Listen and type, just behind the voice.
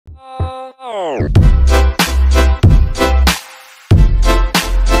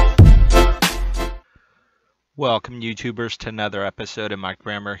Welcome YouTubers to another episode in my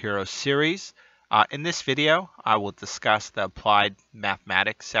Grammar Hero series. In this video, I will discuss the applied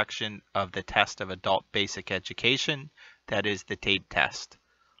mathematics section of the test of adult basic education, that is the TABE test.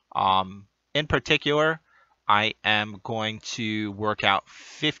 In particular, I am going to work out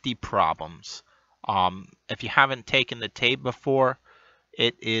 50 problems. If you haven't taken the TABE before,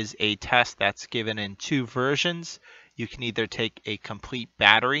 it is a test that's given in two versions. You can either take a complete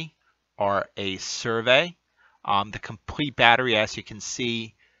battery or a survey. The complete battery, as you can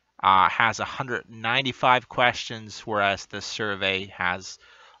see, has 195 questions, whereas the survey has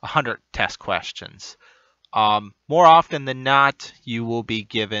 100 test questions. More often than not, you will be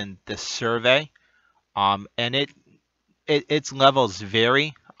given the survey, and its levels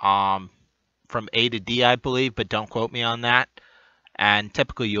vary from A to D, I believe, but don't quote me on that. And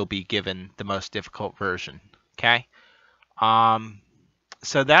typically, you'll be given the most difficult version. Okay.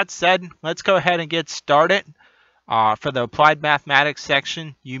 So that said, let's go ahead and get started. For the applied mathematics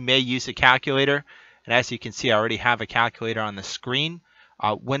section, you may use a calculator. And as you can see, I already have a calculator on the screen.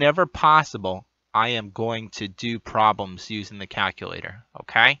 Whenever possible, I am going to do problems using the calculator.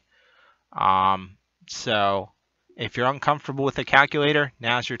 Okay? So if you're uncomfortable with the calculator,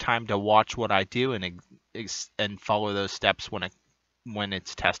 now's your time to watch what I do and follow those steps when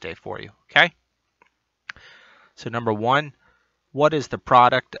it's test day for you. Okay? So number one. What is the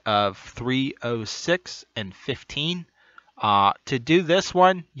product of 306 and 15? To do this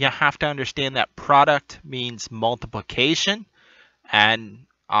one, you have to understand that product means multiplication. And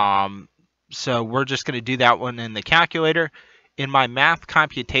so we're just going to do that one in the calculator. In my math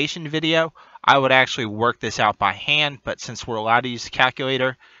computation video, I would actually work this out by hand. But since we're allowed to use the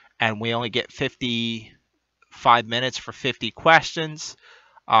calculator and we only get 55 minutes for 50 questions,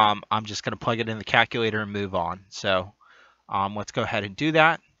 I'm just going to plug it in the calculator and move on. So let's go ahead and do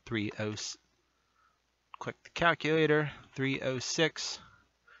that. Click the calculator. 306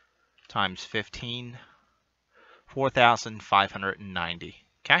 times 15, 4,590.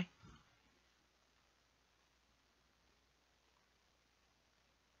 Okay.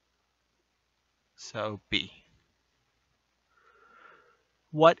 So B.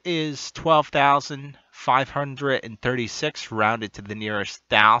 What is 12,536 rounded to the nearest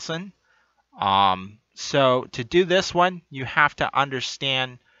thousand? So to do this one, you have to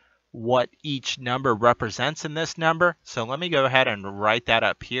understand what each number represents in this number. So let me go ahead and write that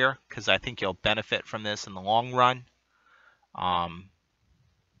up here because I think you'll benefit from this in the long run.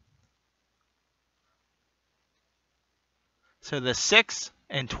 So the 6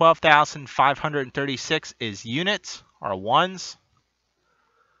 in 12,536 is units, or ones.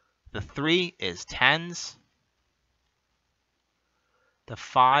 The 3 is tens. The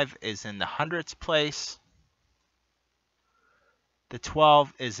 5 is in the hundreds place. The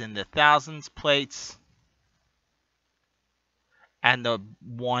 12 is in the thousands place. And the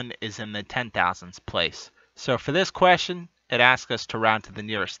 1 is in the 10,000s place. So for this question, it asks us to round to the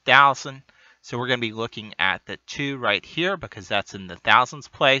nearest thousand. So we're going to be looking at the 2 right here because that's in the thousands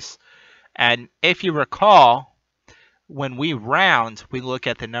place. And if you recall, when we round, we look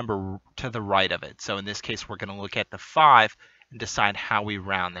at the number to the right of it. So in this case, we're going to look at the 5 and decide how we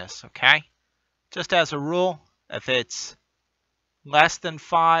round this, okay? Just as a rule, if it's less than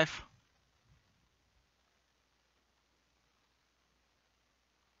 5,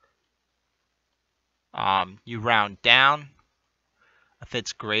 you round down. If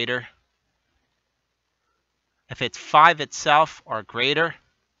it's greater, if it's 5 itself or greater,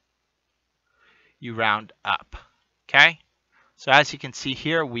 you round up, okay? So as you can see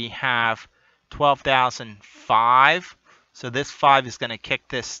here, we have 12,005. So this 5 is going to kick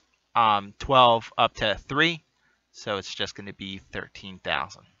this 12 up to 3. So it's just going to be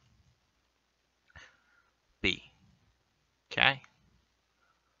 13,000. B. Okay.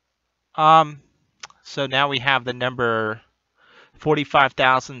 So now we have the number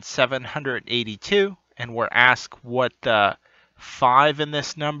 45,782. And we're asked what the 5 in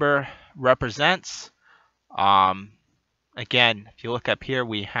this number represents. Again, if you look up here,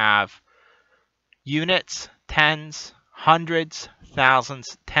 we have units, tens, hundreds,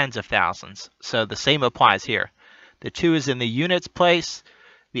 thousands, tens of thousands. So the same applies here. The 2 is in the units place.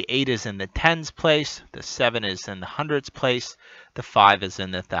 The 8 is in the tens place. The 7 is in the hundreds place. The 5 is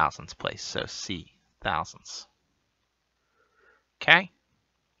in the thousands place. So C, thousands. Okay.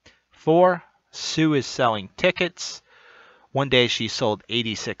 4, Sue is selling tickets. One day she sold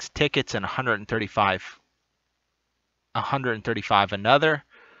 86 tickets and 135 another.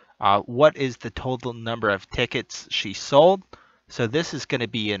 What is the total number of tickets she sold? So this is going to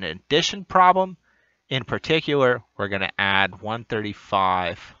be an addition problem. In particular, we're going to add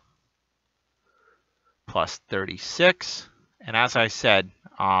 135 plus 36. And as I said,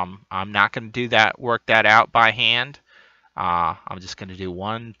 I'm not going to work that out by hand. I'm just going to do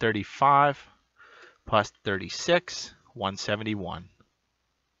 135 plus 36, 171.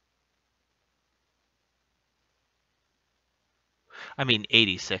 I mean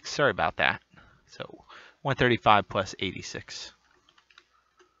 86, sorry about that. So 135 plus 86,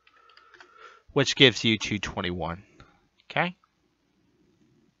 which gives you 221, okay?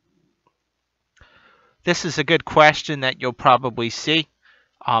 This is a good question that you'll probably see.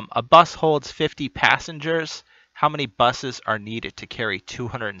 A bus holds 50 passengers. How many buses are needed to carry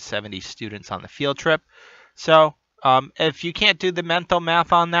 270 students on the field trip? So if you can't do the mental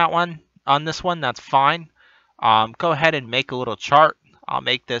math on this one, that's fine. Go ahead and make a little chart. I'll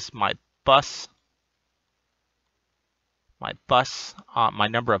make this my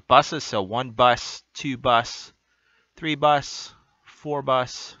number of buses. So 1 bus, 2 bus, 3 bus, 4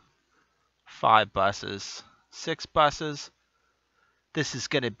 bus, 5 buses, 6 buses. This is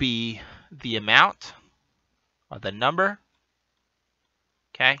going to be the amount or the number.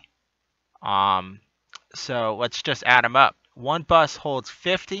 Okay. So let's just add them up. 1 bus holds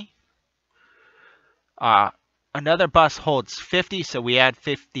 50. Another bus holds 50, so we add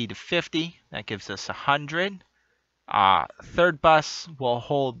 50 to 50. That gives us 100. Third bus will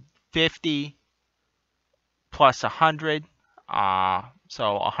hold 50 plus 100,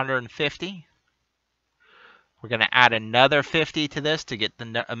 so 150. We're going to add another 50 to this to get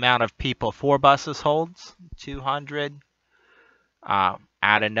the amount of people 4 buses holds, 200. Add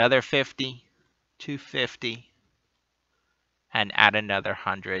another 50, 250, and add another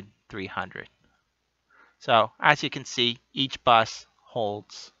 100, 300. So as you can see, each bus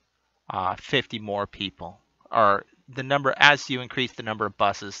holds 50 more people. Or the number, as you increase the number of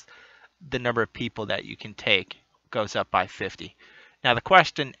buses, the number of people that you can take goes up by 50. Now the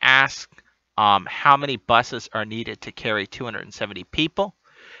question asks how many buses are needed to carry 270 people.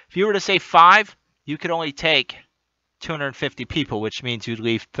 If you were to say 5, you could only take 250 people, which means you'd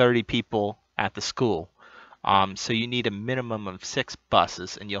leave 30 people at the school. So you need a minimum of 6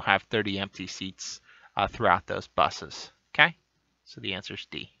 buses, and you'll have 30 empty seats throughout those buses. Okay, so the answer is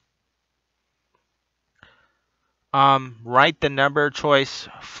D. Write the number choice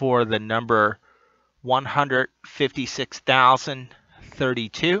for the number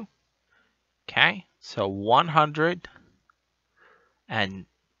 156,032. Okay, so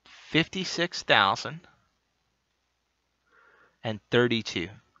 156,032.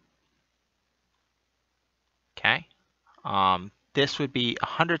 Okay, this would be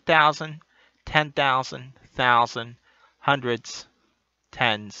 100,000, 10,000, 1,000, hundreds,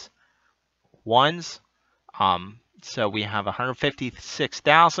 tens, ones. So we have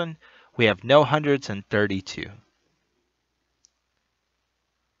 156,000. We have no hundreds and 32.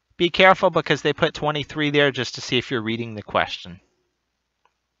 Be careful because they put 23 there just to see if you're reading the question.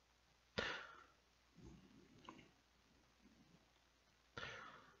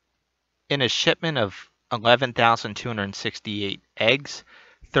 In a shipment of 11,268 eggs,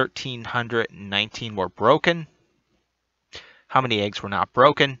 1,319 were broken. How many eggs were not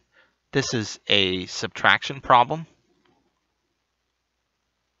broken? This is a subtraction problem.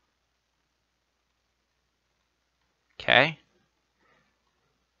 Okay.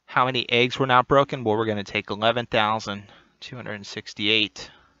 How many eggs were not broken? Well, we're going to take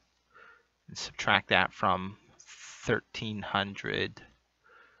 11,268 and subtract that from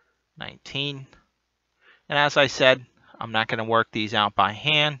 1,319. And as I said, I'm not going to work these out by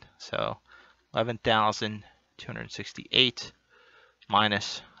hand. So 11,268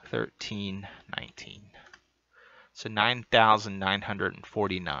 minus 1,319. So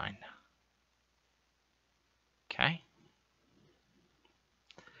 9,949. Okay.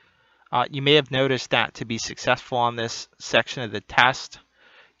 You may have noticed that to be successful on this section of the test,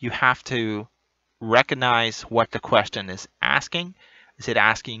 you have to recognize what the question is asking. Is it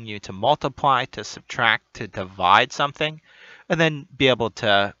asking you to multiply, to subtract, to divide something? And then be able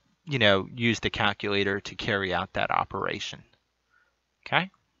to, use the calculator to carry out that operation.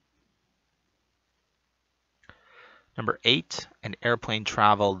 Okay. Number 8, an airplane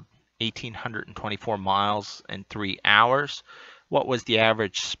traveled 1,824 miles in 3 hours. What was the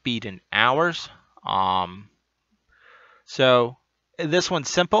average speed in hours? So this one's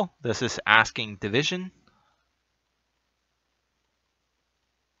simple. This is asking division.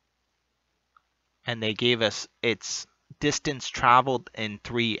 And they gave us its distance traveled in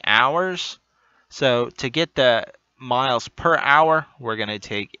 3 hours. So to get the miles per hour, we're going to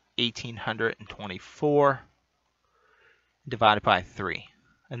take 1,824 divided by 3.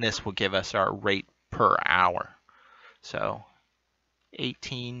 And this will give us our rate per hour. So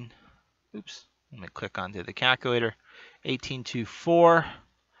 18, oops, Let me click onto the calculator. 1824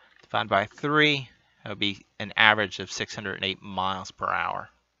 divided by 3, that would be an average of 608 miles per hour.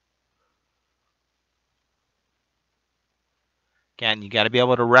 Again, you got to be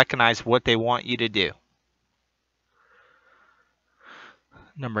able to recognize what they want you to do.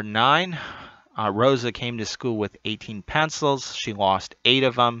 Number 9, Rosa came to school with 18 pencils. She lost 8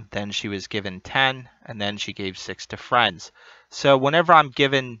 of them. Then she was given 10, and then she gave 6 to friends. So whenever I'm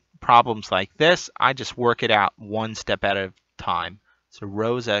given problems like this, I just work it out one step at a time. So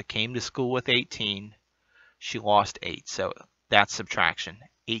Rosa came to school with 18. She lost 8. So that's subtraction.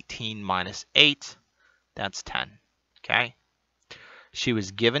 18 minus 8, that's 10. Okay? She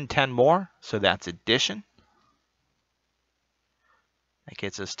was given 10 more, so that's addition. That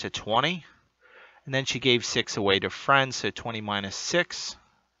gets us to 20. And then she gave 6 away to friends, so 20 minus 6,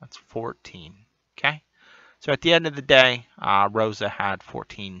 that's 14. Okay? So at the end of the day, Rosa had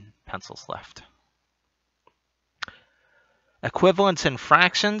 14 pencils left. Equivalence and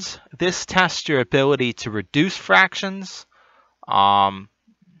fractions. This tests your ability to reduce fractions. And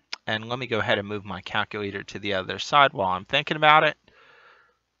let me go ahead and move my calculator to the other side while I'm thinking about it.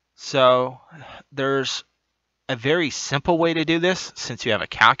 So there's a very simple way to do this since you have a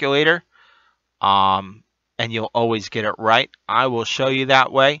calculator. And you'll always get it right. I will show you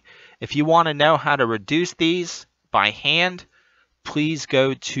that way. If you want to know how to reduce these by hand, please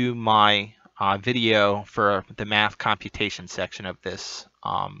go to my video for the math computation section of this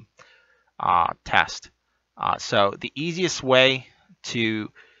test. So the easiest way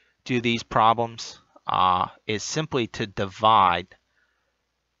to do these problems is simply to divide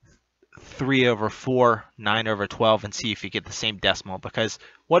 3 over 4, 9 over 12, and see if you get the same decimal. Because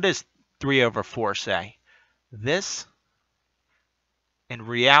what does 3 over 4 say? This, in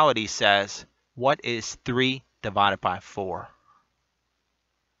reality, says, what is 3 divided by 4?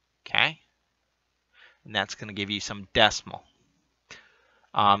 Okay? And that's going to give you some decimal.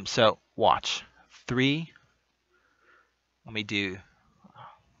 So watch. 3, I'm going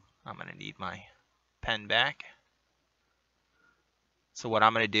to need my pen back. So what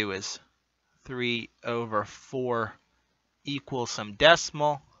I'm going to do is 3 over 4 equals some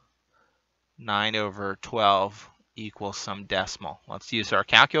decimal. 9 over 12 equals some decimal. Let's use our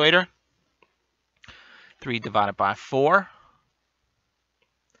calculator. 3 divided by 4,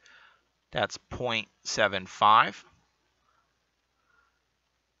 that's 0.75.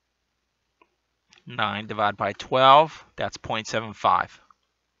 9 divided by 12, that's 0.75.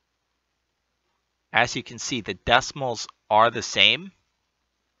 As you can see, the decimals are the same,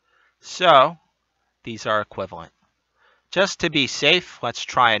 so these are equivalent. Just to be safe, let's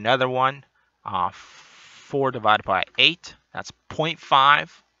try another one. 4 divided by 8, that's 0.5.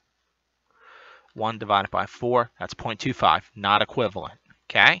 1 divided by 4, that's 0.25, not equivalent.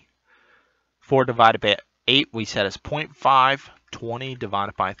 Okay? 4 divided by 8, we said is 0.5. 20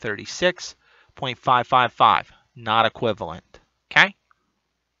 divided by 36, 0.555, not equivalent. Okay?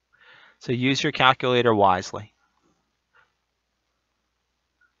 So use your calculator wisely.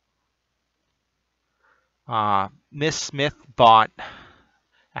 Miss Smith bought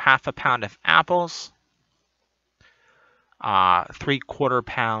a half a pound of apples, 3/4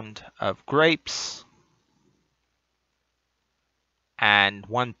 pound of grapes, and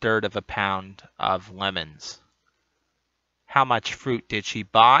 1/3 of a pound of lemons. How much fruit did she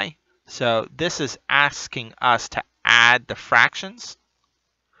buy? So this is asking us to add the fractions.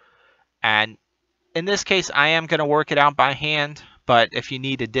 And in this case, I am going to work it out by hand. But if you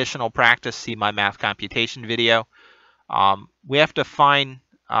need additional practice, see my math computation video. We have to find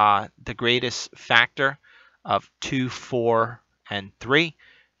the greatest factor of 2, 4, and 3.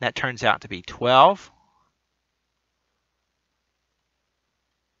 That turns out to be 12.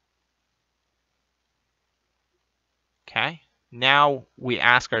 Okay, now we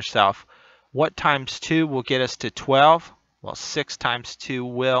ask ourselves, what times 2 will get us to 12? Well, 6 times 2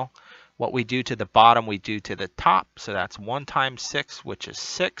 will. What we do to the bottom, we do to the top. So that's 1 times 6, which is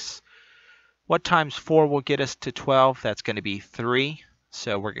 6. What times 4 will get us to 12? That's going to be 3.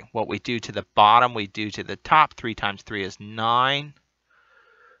 So what we do to the bottom, we do to the top. 3 times 3 is 9.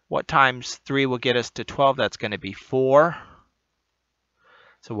 What times 3 will get us to 12? That's going to be 4.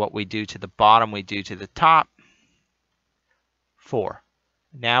 So what we do to the bottom, we do to the top. 4.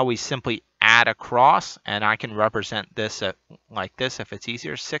 Now we simply add across, and I can represent this like this if it's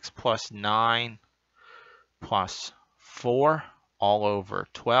easier. 6 plus 9 plus 4 all over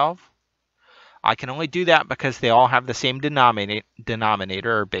 12. I can only do that because they all have the same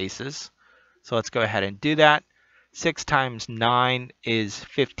denominator or bases. So let's go ahead and do that. 6 times 9 is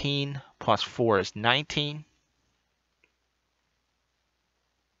 15, plus 4 is 19.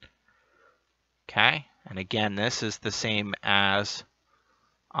 Okay, and again, this is the same as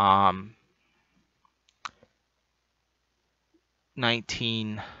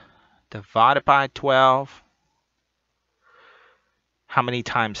 19 divided by 12. How many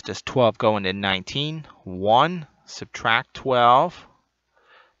times does 12 go into 19? 1. Subtract 12.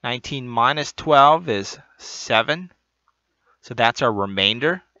 19 minus 12 is 7. So that's our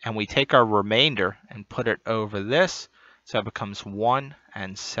remainder. And we take our remainder and put it over this. So it becomes 1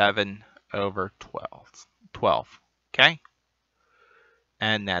 and 7 over 12. Okay?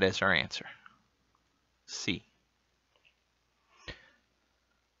 And that is our answer. C.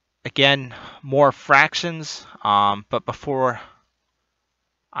 Again, more fractions. But before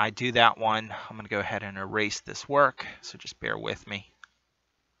I do that one, I'm going to go ahead and erase this work. So just bear with me.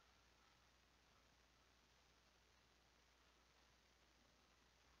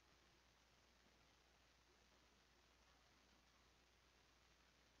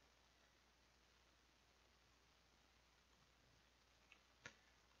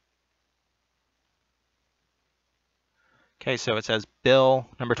 Okay, so it says Bill,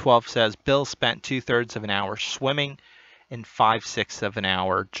 number 12 says, Bill spent 2/3 of an hour swimming and 5/6 of an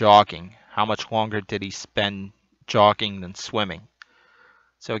hour jogging. How much longer did he spend jogging than swimming?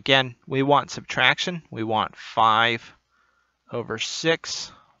 So again, we want subtraction. We want 5 over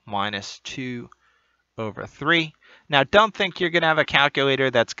 6 minus 2 over 3. Now, don't think you're going to have a calculator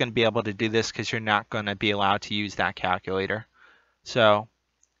that's going to be able to do this because you're not going to be allowed to use that calculator. So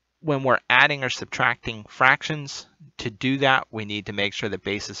when we're adding or subtracting fractions, to do that, we need to make sure the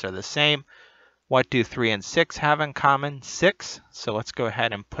bases are the same. What do 3 and 6 have in common? 6. So let's go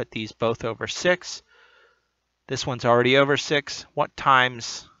ahead and put these both over 6. This one's already over 6. What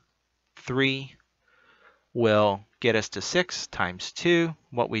times 3 will get us to 6 times 2?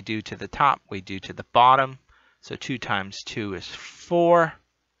 What we do to the top, we do to the bottom. So 2 times 2 is 4.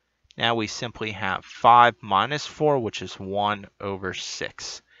 Now we simply have 5 minus 4, which is 1 over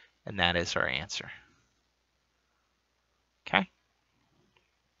 6. And that is our answer. Okay.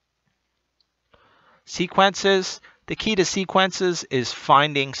 Sequences. The key to sequences is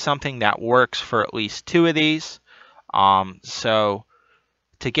finding something that works for at least 2 of these. So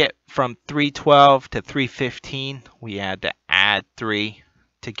to get from 312 to 315, we had to add 3.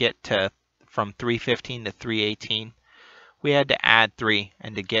 To get from 315 to 318, we had to add 3.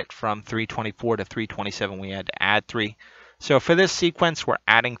 And to get from 324 to 327, we had to add 3. So for this sequence, we're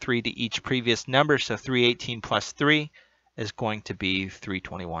adding 3 to each previous number. So 318 plus 3 is going to be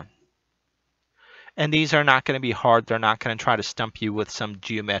 321. And these are not going to be hard. They're not going to try to stump you with some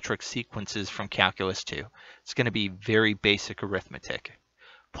geometric sequences from Calculus 2. It's going to be very basic arithmetic.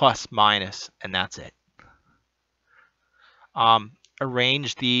 Plus, minus, and that's it.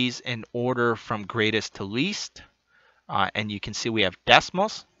 Arrange these in order from greatest to least. And you can see we have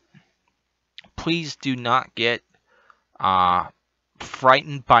decimals. Please do not get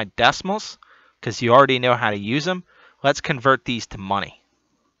frightened by decimals because you already know how to use them. Let's convert these to money,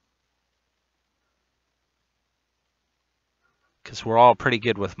 because we're all pretty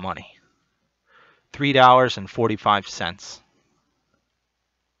good with money. $3.45,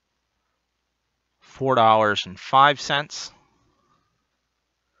 $4.05,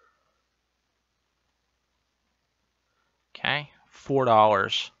 okay,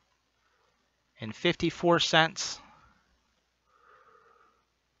 $4.54,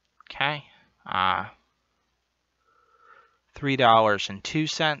 okay,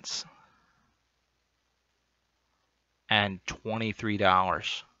 $3.02, and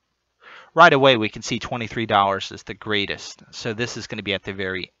 $23. Right away, we can see $23 is the greatest. So this is going to be at the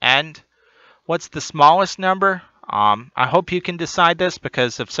very end. What's the smallest number? I hope you can decide this,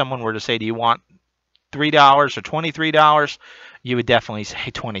 because if someone were to say, do you want $3 or $23? You would definitely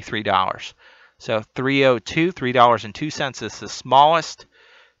say $23. So 302, $3.02 is the smallest.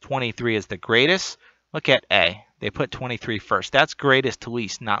 23 is the greatest. Look at A. They put 23 first. That's greatest to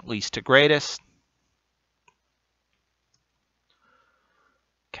least, not least to greatest.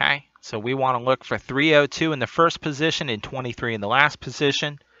 Okay, so we want to look for 302 in the first position and 23 in the last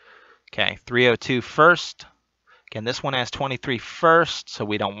position. Okay, 302 first. Again, this one has 23 first, so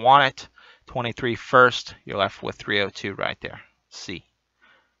we don't want it. 23 first, you're left with 302 right there, C.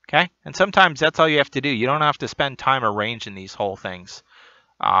 Okay, and sometimes that's all you have to do. You don't have to spend time arranging these whole things.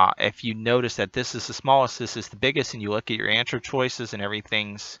 If you notice that this is the smallest, this is the biggest, and you look at your answer choices and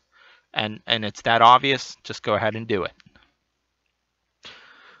everything's, and it's that obvious, just go ahead and do it.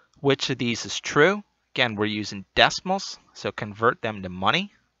 Which of these is true? Again, we're using decimals, so convert them to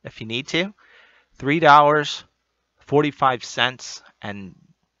money if you need to. $3.45 and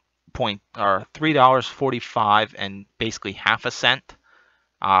 $3.45 and basically half a cent.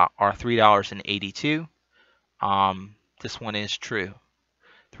 are $3.82. This one is true.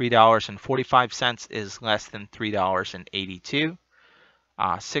 $3.45 is less than $3.82.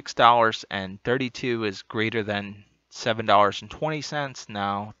 $6.32 is greater than $7.20.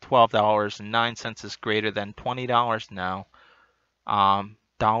 No. $12.09 is greater than $20. No.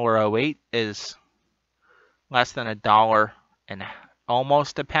 $1.08 is less than $1 and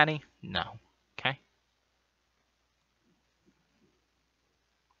almost a penny. No. Okay.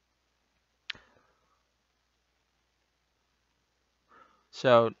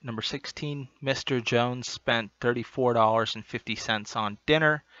 So number 16, Mr. Jones spent $34.50 on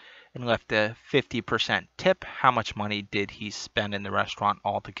dinner and left a 50% tip. How much money did he spend in the restaurant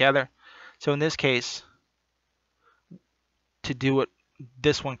altogether? So in this case, to do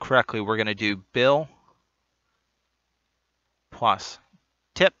this one correctly, we're going to do bill plus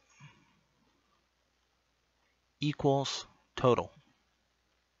tip equals total.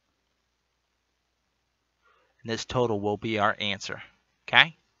 And this total will be our answer.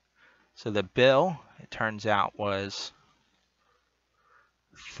 Okay? So the bill, it turns out, was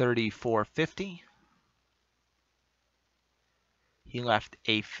 $34.50. He left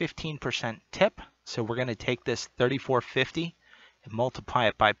a 15% tip. So we're going to take this $34.50 and multiply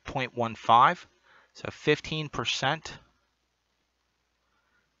it by 0.15. So 15%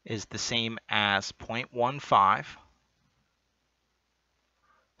 is the same as 0.15.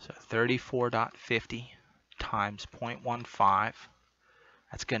 So 34.50 times 0.15.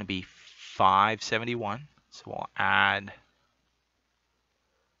 That's going to be 571. So we'll add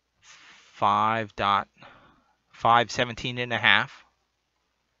 5.517.5.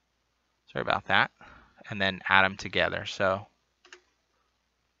 Sorry about that. And then add them together. So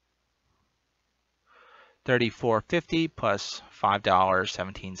 $34.50 plus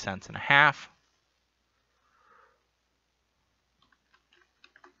 $5.17.5.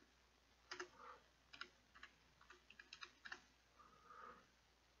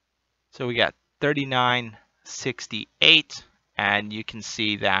 So we got $39.68, and you can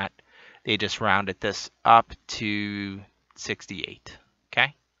see that they just rounded this up to 68.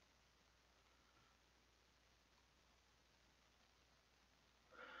 Okay.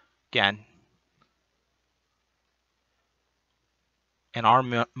 Again, in our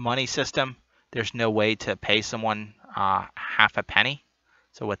money system, there's no way to pay someone half a penny.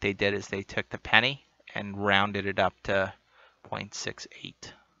 So what they did is they took the penny and rounded it up to 0.68.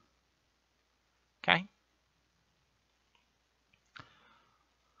 Okay.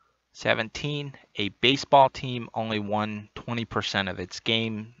 17, a baseball team only won 20%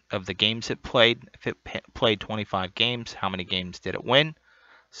 of the games it played. If it played 25 games, how many games did it win?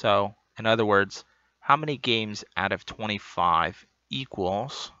 So, in other words, how many games out of 25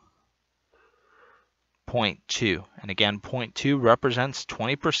 equals 0.2? And again, 0.2 represents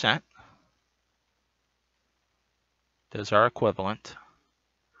 20%. Those are equivalent.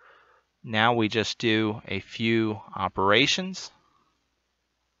 Now we just do a few operations.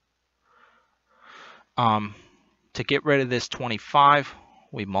 To get rid of this 25,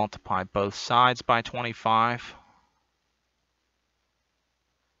 we multiply both sides by 25.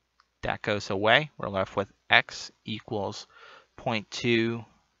 That goes away. We're left with x equals 0.2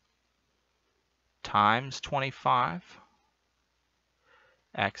 times 25.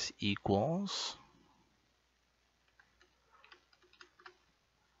 X equals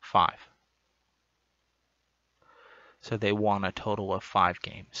 5. So they won a total of 5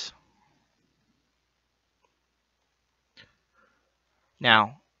 games.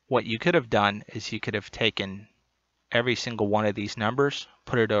 Now, what you could have done is you could have taken every single one of these numbers,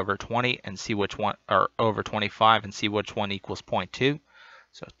 put it over 20 and see which one, or over 25 and see which one equals 0.2.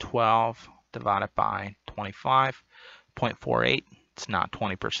 So 12 divided by 25, 0.48, it's not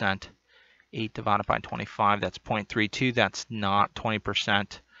 20%. 8 divided by 25, that's 0.32, that's not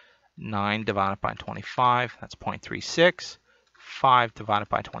 20%. 9 divided by 25, that's 0.36. 5 divided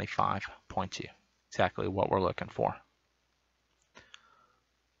by 25, 0.2. Exactly what we're looking for.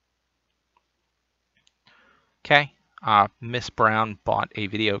 Okay, Miss Brown bought a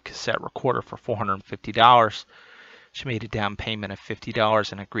video cassette recorder for $450. She made a down payment of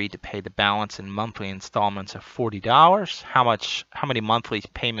 $50 and agreed to pay the balance in monthly installments of $40. How many monthly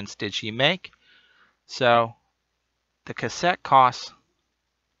payments did she make? So the cassette costs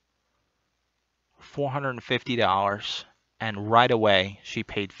 $450, and right away she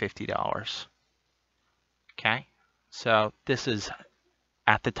paid $50. Okay, so this is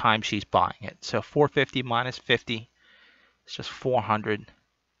at the time she's buying it. So 450 minus 50 is just 400,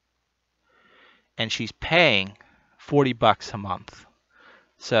 and she's paying $40 a month.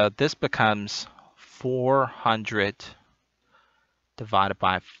 So this becomes 400 divided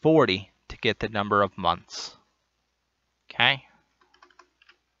by 40 to get the number of months. Okay?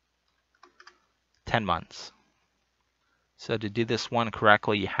 10 months. So to do this one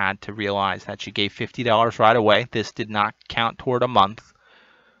correctly, you had to realize that you gave $50 right away. This did not count toward a month.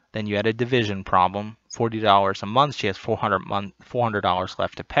 Then you had a division problem. $40 a month. She has $400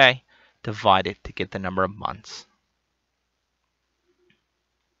 left to pay. Divide it to get the number of months.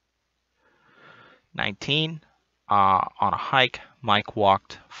 19. On a hike, Mike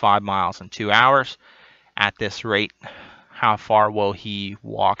walked 5 miles in 2 hours. At this rate, how far will he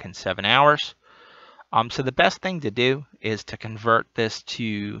walk in 7 hours? So the best thing to do is to convert this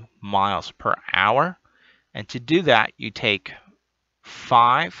to miles per hour. And to do that, you take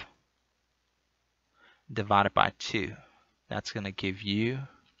 5 divided by 2. That's going to give you,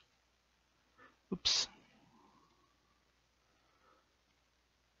 oops.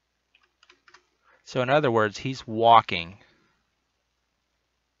 So in other words, he's walking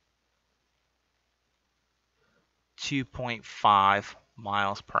 2.5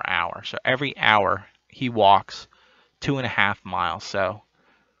 miles per hour. So every hour he walks 2.5 miles. So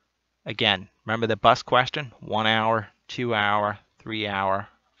again, remember the bus question? 1 hour, 2 hour, 3 hour,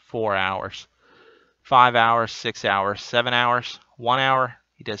 4 hours, 5 hours, 6 hours, 7 hours, 1 hour,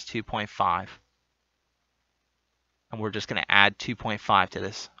 he does 2.5. And we're just going to add 2.5 to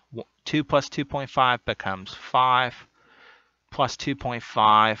this. 2 plus 2.5 becomes 5, plus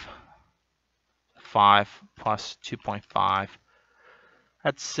 2.5, 5 plus 2.5,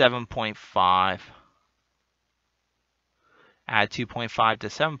 that's 7.5. Add 2.5 to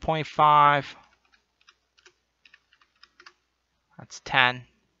 7.5, that's 10.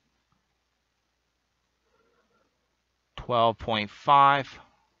 12.5,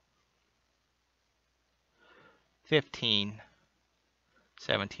 15,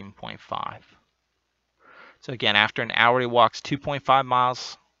 17.5. So again, after an hour he walks 2.5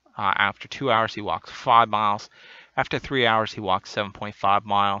 miles. After 2 hours he walks 5 miles. After 3 hours he walks 7.5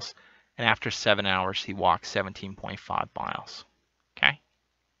 miles. And after 7 hours he walks 17.5 miles. Okay.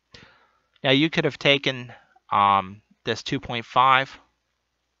 Now you could have taken this 2.5,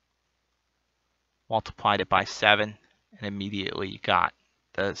 multiplied it by 7, and immediately you got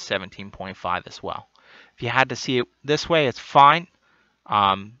the 17.5 as well. If you had to see it this way, it's fine,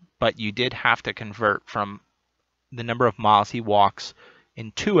 but you did have to convert from the number of miles he walks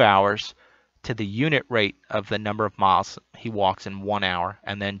in 2 hours to the unit rate of the number of miles he walks in 1 hour,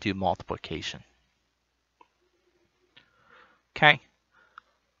 and then do multiplication. Okay.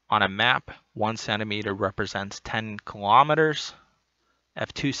 On a map, 1 centimeter represents 10 kilometers.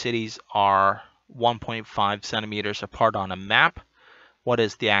 If two cities are 1.5 centimeters apart on a map, what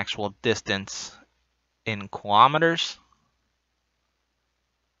is the actual distance in kilometers?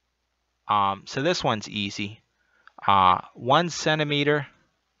 So this one's easy. 1 centimeter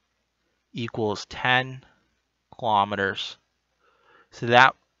equals 10 kilometers.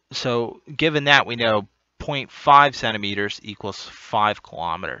 So given that, we know 0.5 centimeters equals 5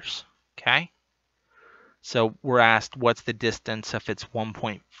 kilometers. Okay? So we're asked what's the distance if it's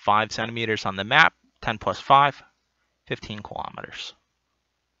 1.5 centimeters on the map. 10 plus 5, 15 kilometers.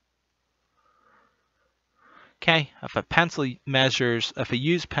 Okay, if a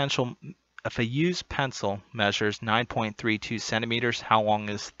used pencil measures 9.32 centimeters, how long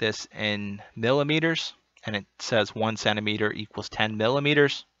is this in millimeters? And it says 1 centimeter equals 10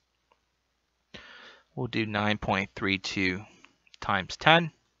 millimeters. We'll do 9.32 times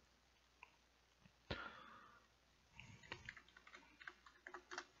 10.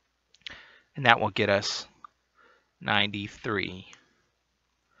 And that will get us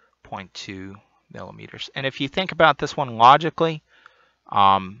 93.2 millimeters. And if you think about this one logically,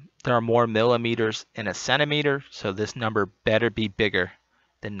 there are more millimeters in a centimeter, so this number better be bigger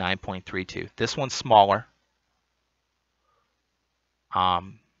than 9.32. This one's smaller.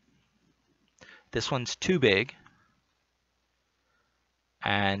 This one's too big.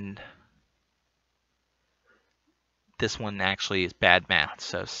 And this one actually is bad math,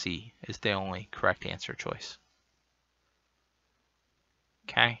 so C is the only correct answer choice.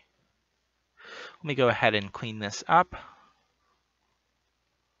 Okay. Let me go ahead and clean this up.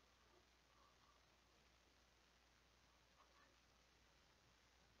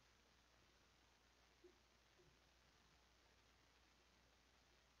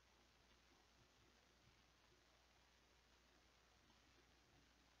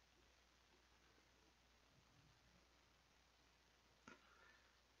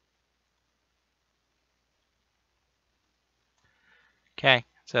 Okay,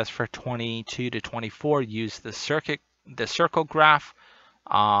 so that's for 22 to 24. Use the circle graph.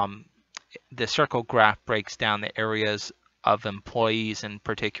 The circle graph breaks down the areas of employees in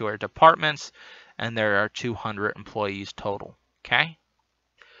particular departments, and there are 200 employees total. Okay?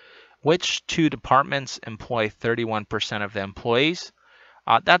 Which two departments employ 31% of the employees?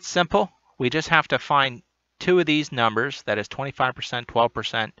 That's simple. We just have to find two of these numbers, that is 25%,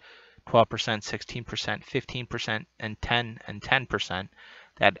 12%, 12%, 16%, 15%, and 10%,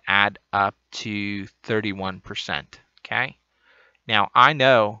 that add up to 31%. Okay? Now I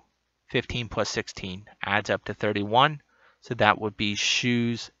know 15 plus 16 adds up to 31, so that would be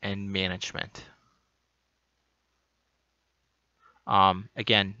shoes and management.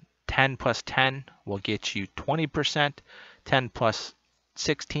 Again, 10 plus 10 will get you 20%. 10 plus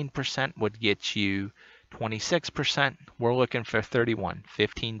 16% would get you 26%. We're looking for 31.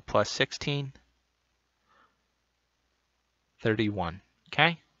 15 plus 16, 31.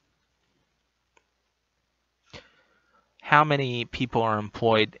 Okay? How many people are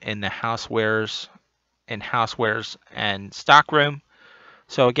employed in the housewares and stockroom?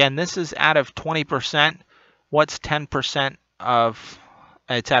 So again, this is out of 20%. What's 10% of,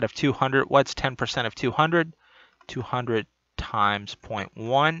 it's out of 200. What's 10% of 200? 200 times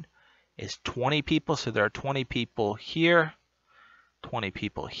 0.1 is 20 people. So there are 20 people here, 20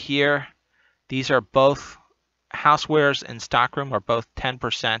 people here. These are both housewares and stockroom are both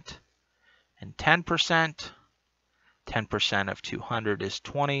 10% and 10%. 10% of 200 is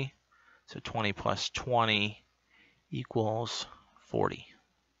 20. So 20 plus 20 equals 40.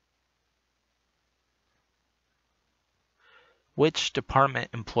 Which department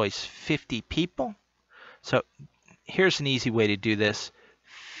employs 50 people? So here's an easy way to do this.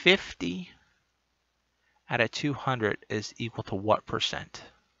 50 out of 200 is equal to what percent?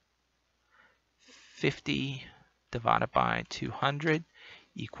 50 divided by 200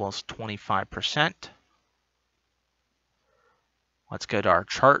 equals 25%. Let's go to our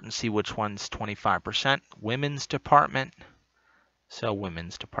chart and see which one's 25%. Women's department. So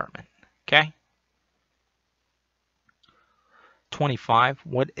women's department. Okay. 25.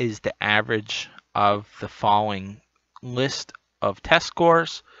 What is the average of the following list of test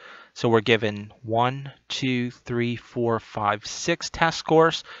scores? So we're given 1, 2, 3, 4, 5, 6 test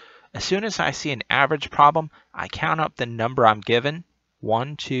scores. As soon as I see an average problem, I count up the number I'm given,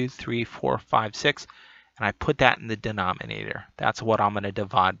 1, 2, 3, 4, 5, 6, and I put that in the denominator. That's what I'm going to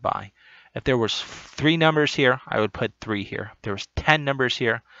divide by. If there was 3 numbers here, I would put 3 here. If there was 10 numbers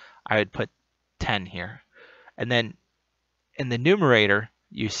here, I would put 10 here. And then in the numerator,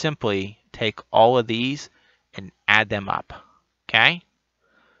 you simply take all of these and add them up. Okay?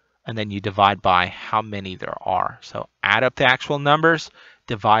 And then you divide by how many there are. So add up the actual numbers,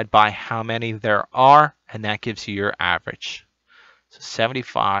 divide by how many there are, and that gives you your average. So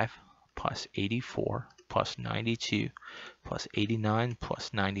 75 plus 84 plus 92 plus 89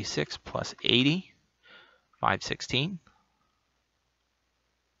 plus 96 plus 80, 516.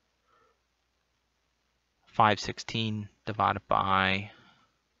 516 divided by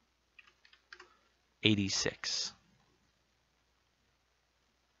 86.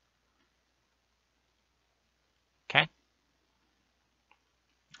 Okay.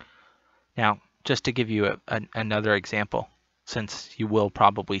 Now, just to give you another example, since you will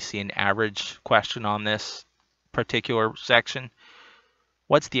probably see an average question on this particular section,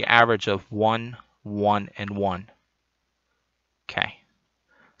 what's the average of 1, 1, and 1? Okay.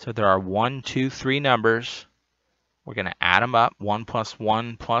 So there are 1, 2, 3 numbers. We're going to add them up. 1 plus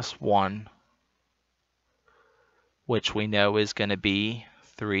 1 plus 1, which we know is going to be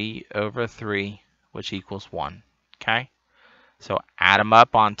 3 over 3, which equals 1. Okay? So add them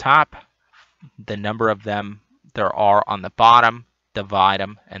up on top. The number of them there are on the bottom, divide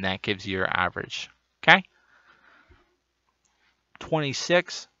them, and that gives you your average. Okay?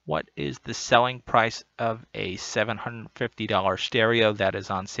 26. What is the selling price of a $750 stereo that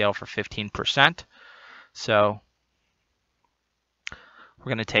is on sale for 15%? So we're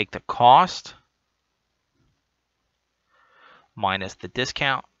going to take the cost minus the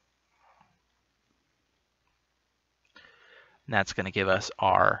discount, and that's going to give us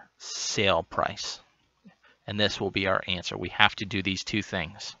our sale price. And this will be our answer. We have to do these two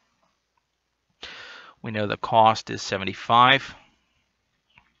things. We know the cost is 75.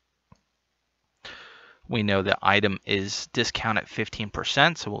 We know the item is discounted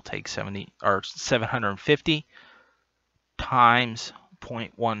 15%, so we'll take 750 times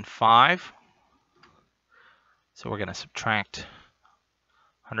 0.15. So we're going to subtract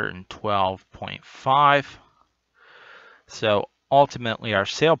 112.5. So ultimately our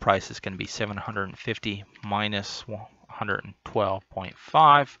sale price is going to be 750 minus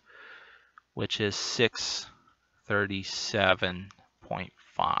 112.5, which is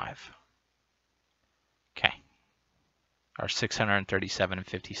 637.5. Okay. or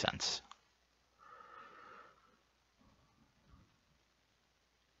 $637.50.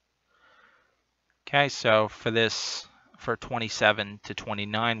 Okay, so for 27 to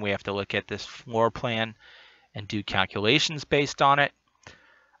 29, we have to look at this floor plan and do calculations based on it.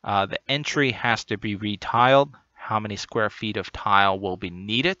 The entry has to be retiled. How many square feet of tile will be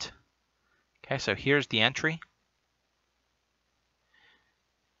needed? Okay, so here's the entry.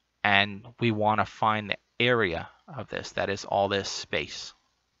 And we want to find the area of this. That is all this space.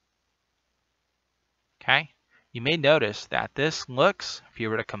 Okay, you may notice that this looks, if you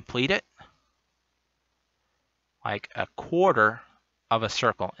were to complete it, like a quarter of a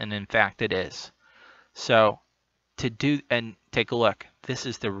circle, and in fact it is. So to do, and take a look, this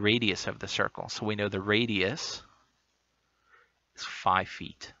is the radius of the circle. So we know the radius is 5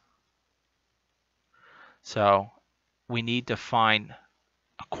 feet. So we need to find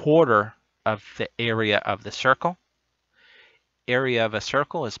a quarter of the area of the circle. Area of a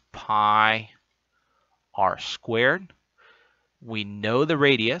circle is pi r squared. We know the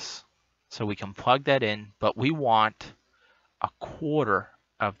radius, so we can plug that in, but we want a quarter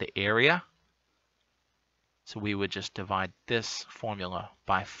of the area. So we would just divide this formula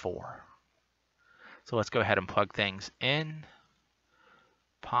by 4. So let's go ahead and plug things in.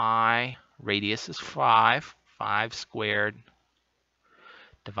 Pi, radius is 5, 5 squared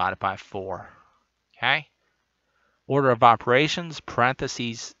divided by 4. Okay? Order of operations,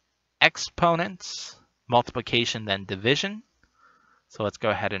 parentheses, exponents, multiplication, then division. So let's go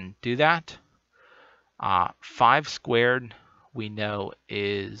ahead and do that. 5 squared we know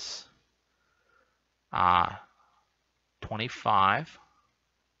is 25.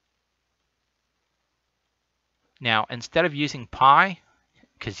 Now, instead of using pi,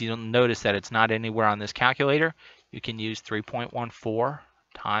 because you'll notice that it's not anywhere on this calculator, you can use 3.14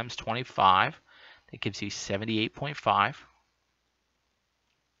 times 25. That gives you 78.5.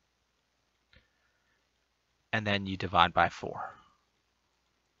 And then you divide by 4.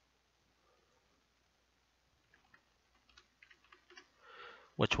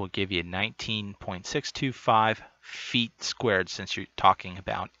 Which will give you 19.625 feet squared, since you're talking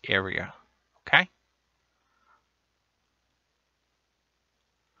about area. Okay?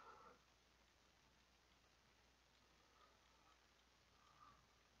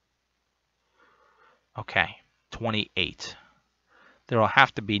 Okay, 28. There will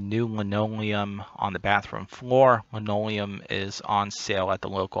have to be new linoleum on the bathroom floor. Linoleum is on sale at the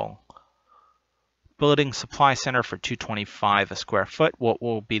local building supply center for $2.25 a square foot. What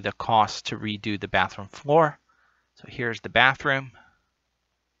will be the cost to redo the bathroom floor? So here's the bathroom.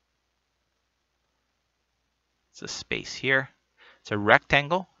 It's a space here. It's a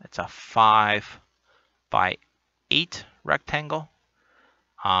rectangle. It's a 5 by 8 rectangle.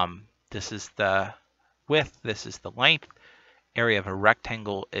 This is the width. This is the length. Area of a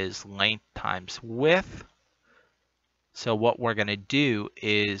rectangle is length times width. So what we're going to do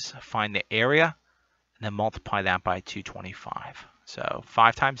is find the area and then multiply that by 225. So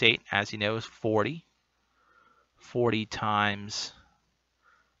 5 times 8, as you know, is 40. 40 times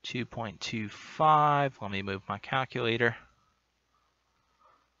 2.25. Let me move my calculator.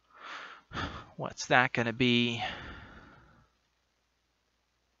 What's that going to be?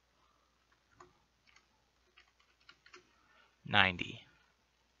 $90.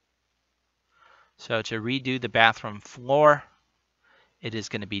 So to redo the bathroom floor, it is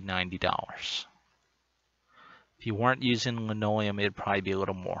going to be $90. If you weren't using linoleum, it'd probably be a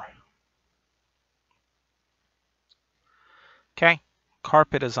little more. Okay,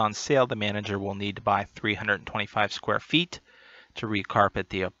 carpet is on sale. The manager will need to buy 325 square feet to recarpet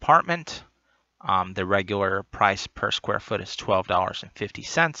the apartment. The regular price per square foot is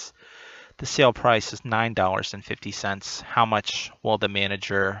 $12.50. The sale price is $9.50. How much will the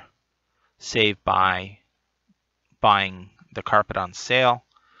manager save by buying the carpet on sale?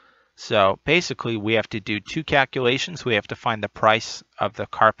 So basically we have to do 2 calculations. We have to find the price of the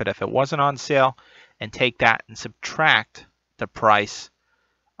carpet if it wasn't on sale and take that and subtract the price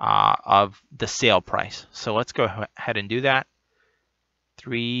of the sale price. So let's go ahead and do that.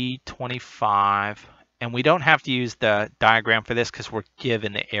 325, and we don't have to use the diagram for this because we're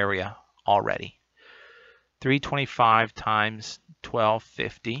given the area already. 325 times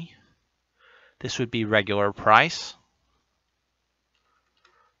 1250. This would be regular price.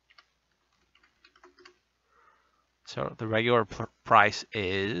 So the regular price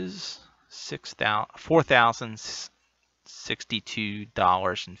is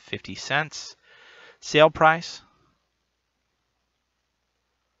 $4,062.50. Sale price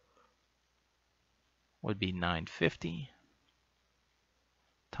would be $950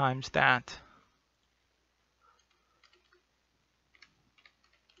 times that.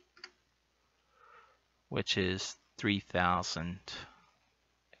 which is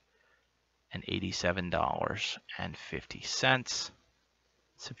 $3,087.50.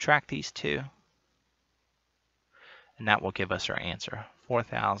 Subtract these two, and that will give us our answer.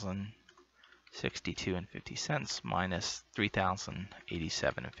 $4,062.50 minus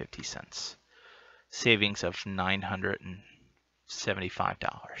 $3,087.50. Savings of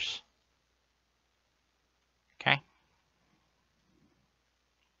 $975. Okay.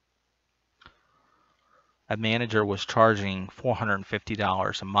 A manager was charging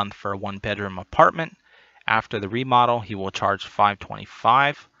 $450 a month for a one-bedroom apartment. After the remodel, he will charge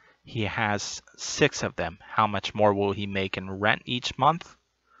 $525. He has 6 of them. How much more will he make in rent each month?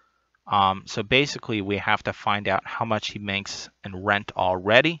 So basically, we have to find out how much he makes in rent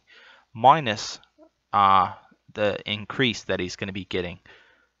already, minus the increase that he's going to be getting.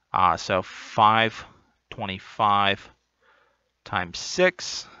 So 525 times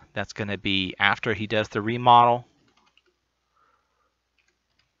 6, that's going to be after he does the remodel.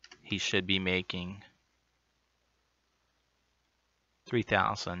 He should be making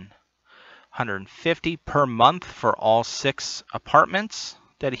 $3,150 per month for all 6 apartments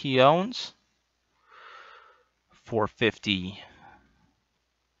that he owns. $450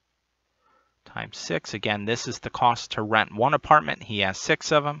 times 6. Again, this is the cost to rent one apartment. He has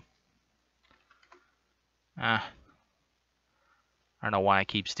 6 of them. I don't know why it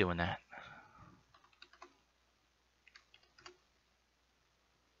keeps doing that.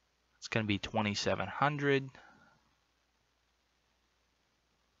 It's going to be $2,700.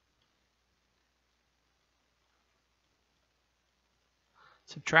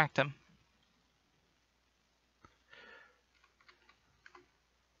 Subtract them.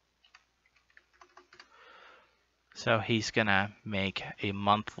 So he's going to make a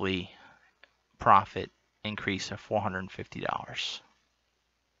monthly profit increase of $450.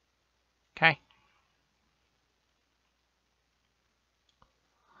 Okay.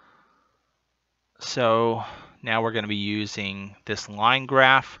 So now we're going to be using this line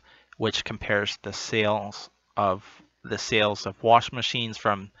graph, which compares the sales of washing machines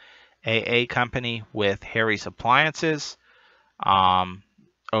from AA Company with Harry's Appliances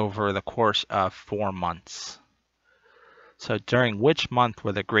over the course of 4 months. So during which month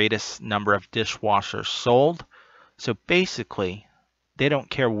were the greatest number of dishwashers sold? So basically, they don't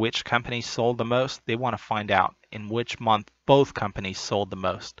care which company sold the most. They want to find out in which month both companies sold the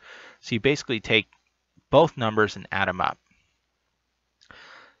most. So you basically take both numbers and add them up.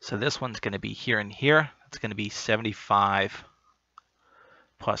 So this one's going to be here and here. It's going to be 75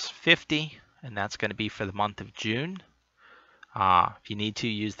 plus 50, and that's going to be for the month of June. If you need to,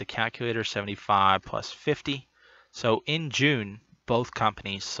 use the calculator. 75 plus 50. So in June, both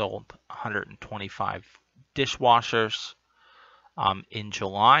companies sold 125 dishwashers. In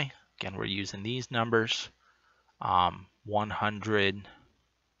July, again, we're using these numbers. 100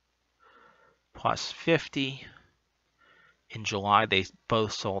 plus 50. In July, they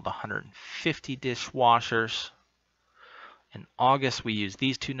both sold 150 dishwashers. In August, we use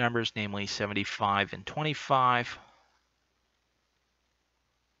these two numbers, namely 75 and 25,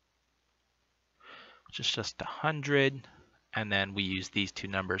 which is just 100. And then we use these two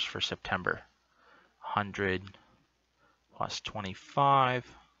numbers for September, 100 plus 25.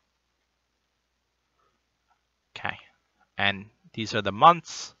 Okay, and these are the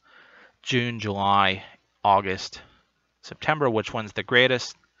months: June, July, August, September. Which one's the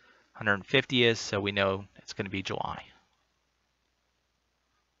greatest? 150 is, so we know it's going to be July.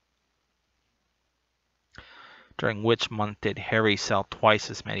 During which month did Harry sell twice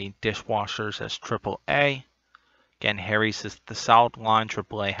as many dishwashers as AAA? Again, Harry's is the solid line,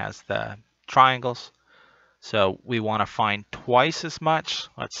 AAA has the triangles. So we want to find twice as much.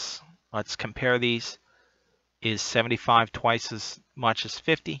 Let's compare these. Is 75 twice as much as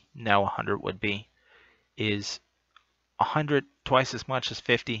 50? No, 100 would be. Is 100 twice as much as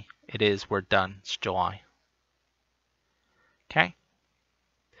 50? It is. We're done. It's July. Okay.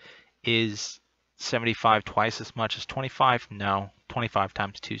 Is 75 twice as much as 25? No. 25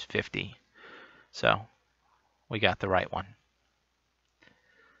 times 2 is 50. So we got the right one.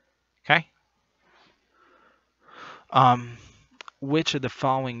 Okay. Which of the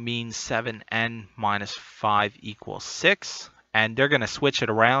following means 7n minus 5 equals 6? And they're going to switch it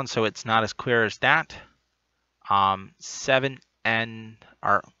around so it's not as clear as that. 7n,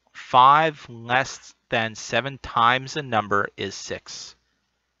 or 5 less than 7 times a number is 6.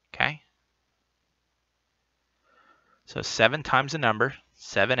 Okay? So 7 times a number,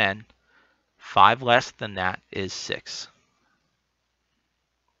 7n. 5 less than that is 6.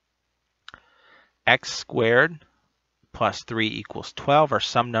 X squared plus 3 equals 12, or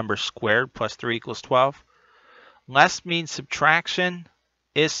some number squared plus 3 equals 12. Less means subtraction.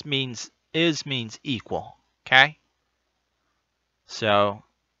 Is means equal. Okay? So,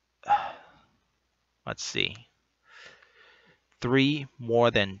 let's see. 3 more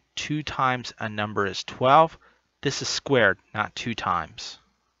than 2 times a number is 12. This is squared, not 2 times.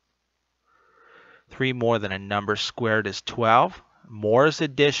 3 more than a number squared is 12. More is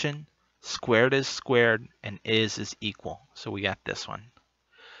addition. Squared is squared, and is equal. So we got this one.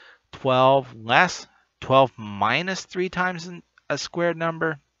 12 less, 12 minus 3 times a squared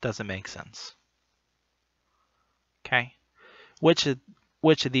number doesn't make sense. Okay? Which of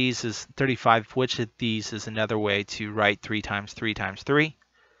these is 35? Which of these is another way to write 3 times 3 times 3?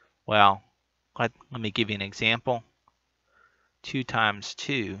 Well, let me give you an example. 2 times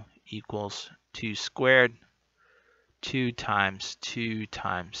 2 equals 2 squared. 2 times 2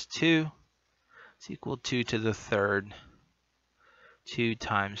 times 2 is equal to 2 to the third. 2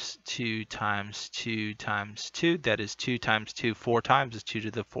 times 2 times 2 times 2, that is 2 times 2 4 times is 2 to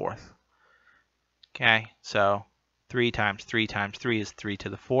the fourth. Okay, so 3 times 3 times 3 is 3 to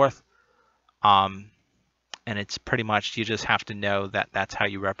the fourth. And it's pretty much, you just have to know that that's how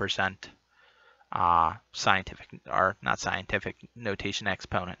you represent scientific, or not scientific, notation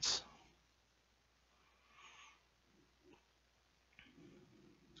exponents.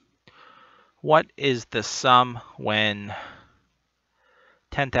 What is the sum when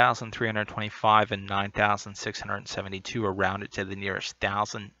 10,325 and 9,672 are rounded to the nearest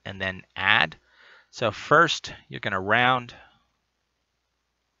thousand and then add? So first, you're going to round,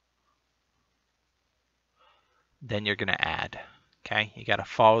 then you're going to add. Okay, you got to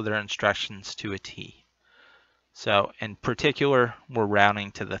follow their instructions to a T. So in particular, we're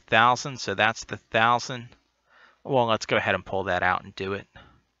rounding to the thousand, so that's the thousand. Well, let's go ahead and pull that out and do it.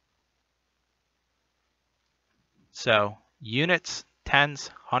 So units,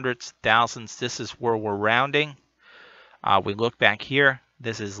 tens, hundreds, thousands, this is where we're rounding. We look back here,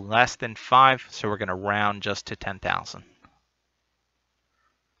 this is less than 5, so we're going to round just to 10,000. If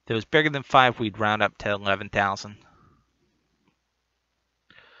it was bigger than 5, we'd round up to 11,000.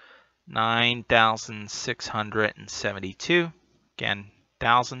 9,672, again,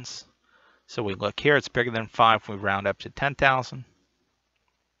 thousands. So we look here, it's bigger than 5, we round up to 10,000.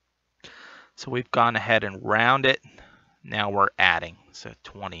 So we've gone ahead and round it. Now we're adding, so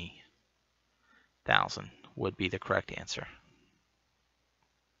 20,000 would be the correct answer.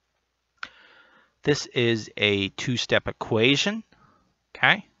 This is a two-step equation,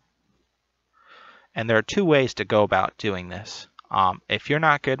 okay? And there are two ways to go about doing this. If you're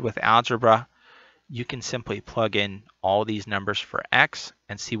not good with algebra, you can simply plug in all these numbers for x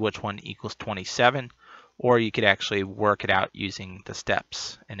and see which one equals 27, or you could actually work it out using the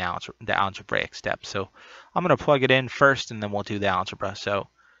steps in the algebraic steps. So I'm going to plug it in first, and then we'll do the algebra. So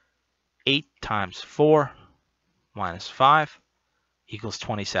 8 times 4 minus 5 equals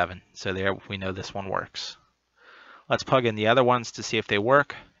 27. So there we know this one works. Let's plug in the other ones to see if they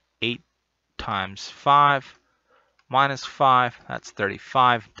work. 8 times 5 minus 5, that's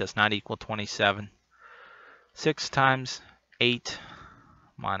 35, does not equal 27. 6 times 8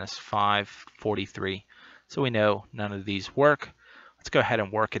 minus 5, 43. So we know none of these work. Let's go ahead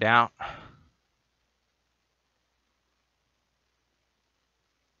and work it out.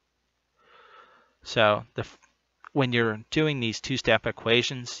 So when you're doing these two-step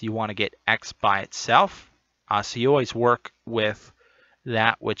equations, you want to get x by itself. So you always work with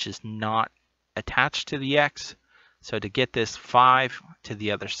that which is not attached to the x. So to get this 5 to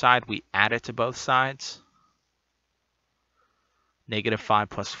the other side, we add it to both sides. Negative 5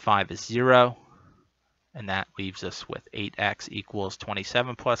 plus 5 is 0. And that leaves us with 8x equals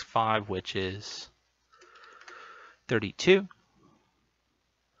 27 plus 5, which is 32.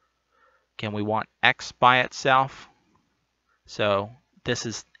 Again, we want x by itself. So this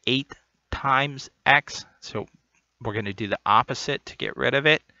is 8 times x. So we're going to do the opposite to get rid of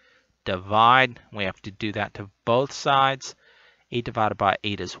it. Divide. We have to do that to both sides. 8 divided by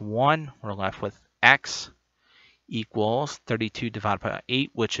 8 is 1. We're left with x equals 32 divided by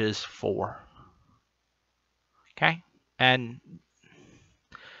 8, which is 4. Okay, and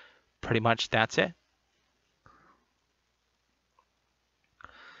pretty much that's it.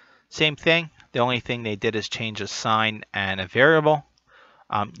 Same thing. The only thing they did is change a sign and a variable.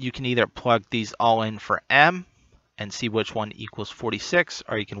 You can either plug these all in for m and see which one equals 46,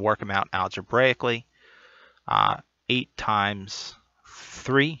 or you can work them out algebraically. 8 times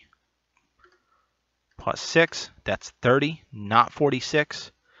 3 plus 6, that's 30, not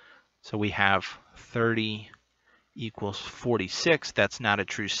 46. So we have 30 equals 46. That's not a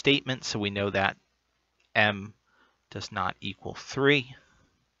true statement, so we know that m does not equal 3.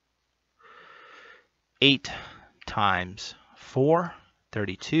 8 times 4,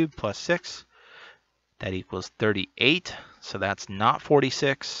 32 plus 6, that equals 38. So that's not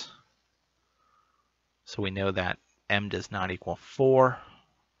 46. So we know that m does not equal 4.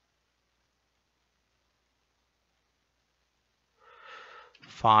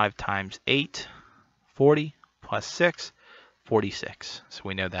 5 times 8, 40 plus 6, 46. So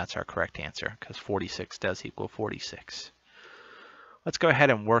we know that's our correct answer because 46 does equal 46. Let's go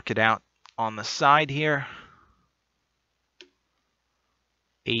ahead and work it out on the side here.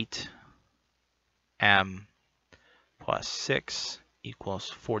 8m plus 6 equals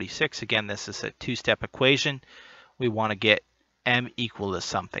 46. Again, this is a two-step equation. We want to get m equal to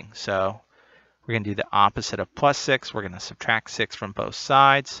something. So we're going to do the opposite of plus 6. We're going to subtract 6 from both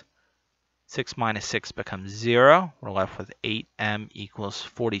sides. 6 minus 6 becomes 0. We're left with 8m equals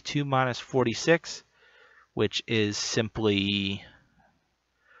 42 minus 46, which is simply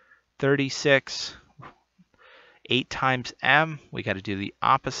 36. 8 times m, we got to do the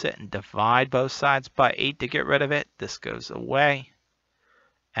opposite and divide both sides by 8 to get rid of it. This goes away.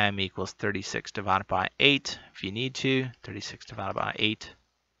 M equals 36 divided by 8 if you need to. 36 divided by 8.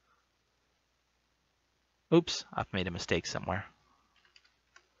 Oops, I've made a mistake somewhere.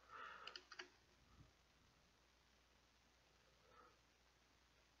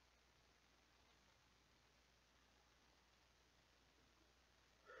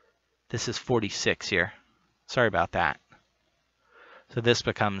 This is 46 here. Sorry about that. So this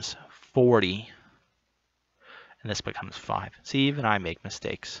becomes 40, and this becomes 5. See, even I make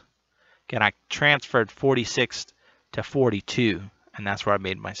mistakes. Again, I transferred 46 to 42, and that's where I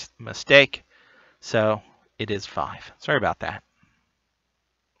made my mistake. So it is 5. Sorry about that.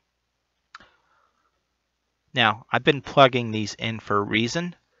 Now, I've been plugging these in for a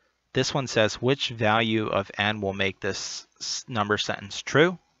reason. This one says which value of n will make this number sentence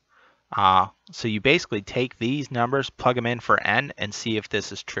true. So you basically take these numbers, plug them in for n, and see if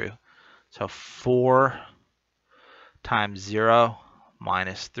this is true. So 4 times 0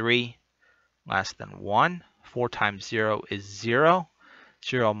 minus 3 less than 1. 4 times 0 is 0.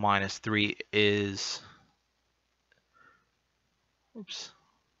 0 minus 3 is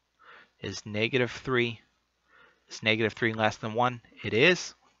negative 3. Is negative 3 less than 1? It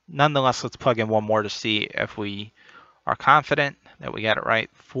is. Nonetheless, let's plug in one more to see if we are confident that we got it right.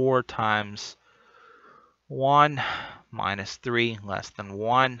 4 times 1 minus 3 less than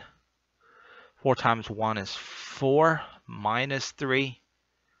 1. 4 times 1 is 4 minus 3.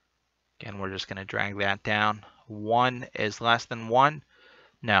 Again, we're just going to drag that down. 1 is less than 1.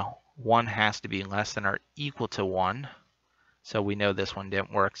 No, 1 has to be less than or equal to 1. So we know this one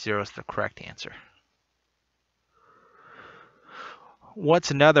didn't work. 0 is the correct answer.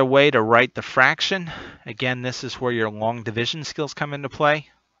 What's another way to write the fraction? Again, this is where your long division skills come into play.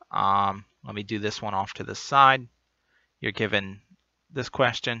 Let me do this one off to the side. You're given this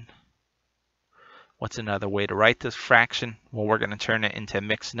question. What's another way to write this fraction? Well, we're going to turn it into a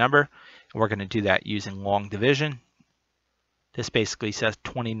mixed number, and we're going to do that using long division. This basically says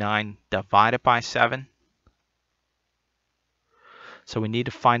 29 divided by 7. So we need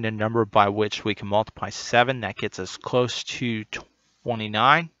to find a number by which we can multiply 7 that gets us close to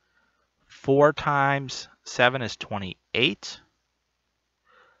 29. 4 times 7 is 28.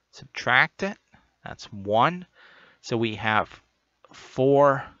 Subtract it. That's 1. So we have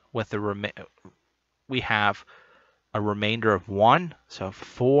 4 with we have a remainder of 1. So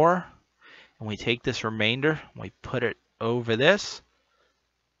 4. And we take this remainder, and we put it over this.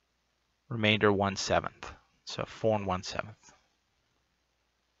 Remainder 1/7. So 4 and 1/7.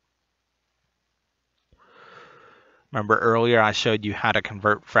 Remember earlier I showed you how to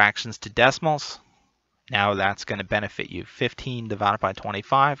convert fractions to decimals. Now that's going to benefit you. 15 divided by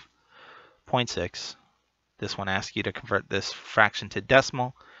 25, 0.6. This one asks you to convert this fraction to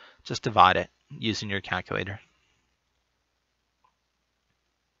decimal. Just divide it using your calculator.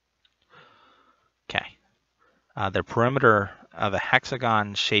 Okay. The perimeter of a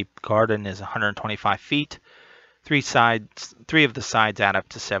hexagon-shaped garden is 125 feet. 3 of the sides add up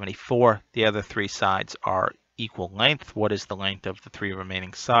to 74. The other 3 sides are equal length. What is the length of the 3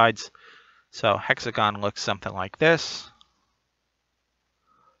 remaining sides? So hexagon looks something like this.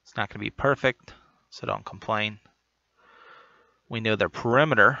 It's not going to be perfect, so don't complain. We know the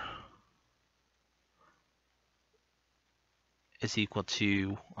perimeter is equal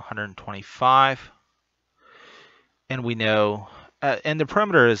to 125. And we know, and the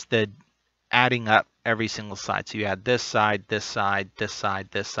perimeter is the adding up every single side. So you add this side, this side, this side,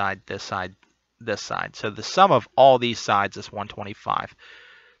 this side, this side, this side. So the sum of all these sides is 125.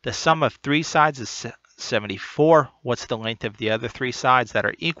 The sum of 3 sides is 74. What's the length of the other three sides that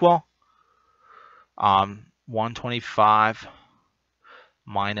are equal? 125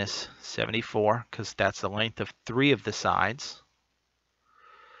 minus 74, because that's the length of three of the sides.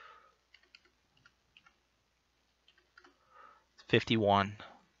 It's 51.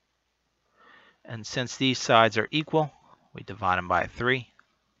 And since these sides are equal, we divide them by 3.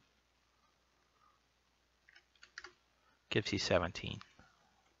 Gives you 17.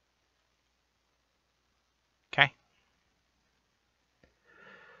 Okay.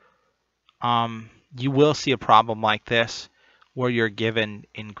 You will see a problem like this where you're given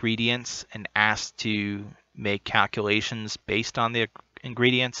ingredients and asked to make calculations based on the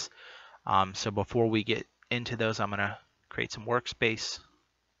ingredients. So before we get into those, I'm going to create some workspace.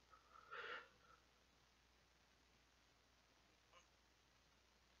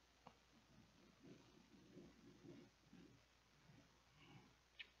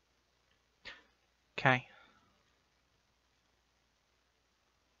 Okay.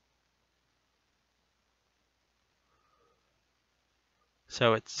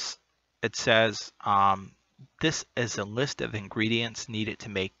 So it says this is a list of ingredients needed to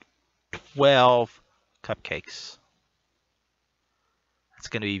make 12 cupcakes. That's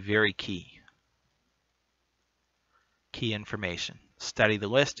going to be very key. Key information. Study the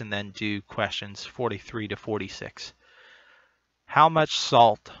list and then do questions 43 to 46. How much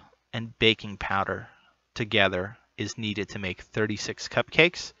salt and baking powder together is needed to make 36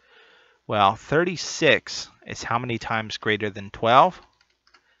 cupcakes? Well, 36 is how many times greater than 12?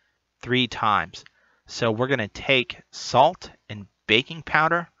 3 times. So we're going to take salt and baking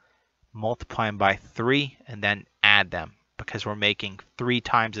powder, multiply them by 3, and then add them because we're making 3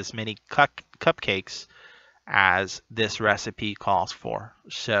 times as many cupcakes as this recipe calls for.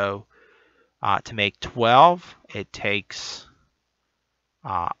 So to make 12, it takes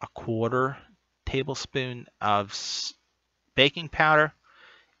a 1/4 tablespoon of baking powder,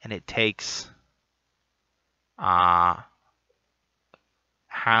 and it takes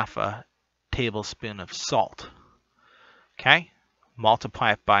 1/2 tablespoon of salt. Okay,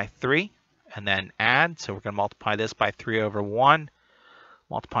 multiply it by 3 and then add. So we're going to multiply this by 3 over 1,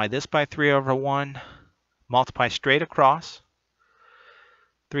 multiply this by 3 over 1, multiply straight across.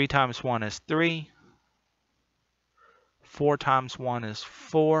 3 times 1 is 3. 4 times 1 is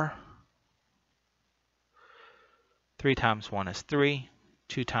 4. 3 times 1 is 3.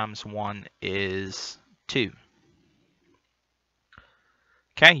 2 times 1 is 2.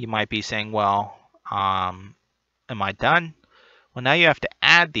 Okay, you might be saying, well, am I done? Well, now you have to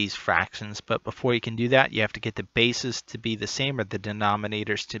add these fractions, but before you can do that, you have to get the bases to be the same or the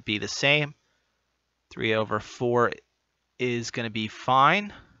denominators to be the same. 3 over 4 is going to be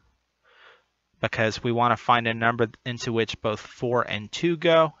fine because we want to find a number into which both 4 and 2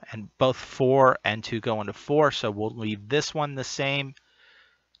 go, and both 4 and 2 go into 4, so we'll leave this one the same.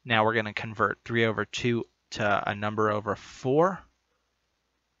 Now we're going to convert 3 over 2 to a number over 4,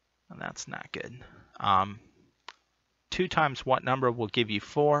 and that's not good. 2 times what number will give you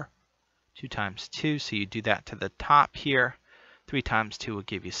 4? 2 times 2, so you do that to the top here. 3 times 2 will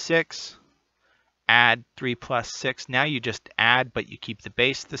give you 6. Add 3 plus 6. Now you just add, but you keep the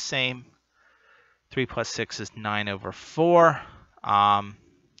base the same. 3 plus 6 is 9 over 4. 9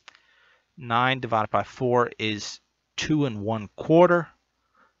 divided by 4 is 2 1/4.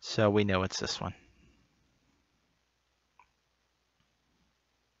 So we know it's this one.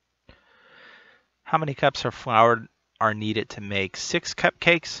 How many cups of flour are needed to make 6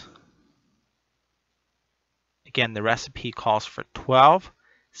 cupcakes? Again, the recipe calls for 12.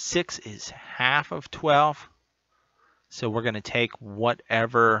 6 is half of 12. So we're going to take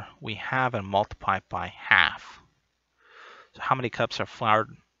whatever we have and multiply it by half. So how many cups of flour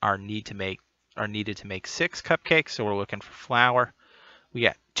are needed to make 6 cupcakes? So we're looking for flour. We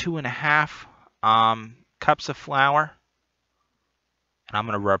got 2.5 cups of flour. And I'm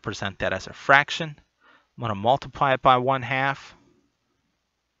going to represent that as a fraction. I'm going to multiply it by 1/2.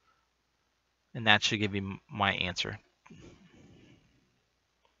 And that should give you my answer.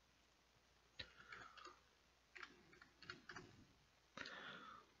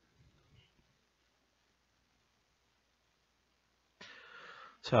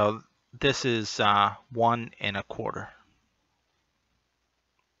 So this is 1 1/4.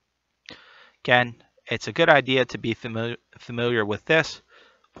 Again, it's a good idea to be familiar with this.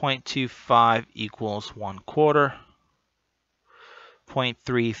 0.25 equals 1/4.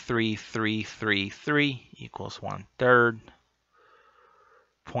 0.33333 equals 1/3.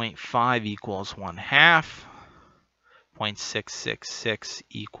 0.5 equals 1/2. 0.666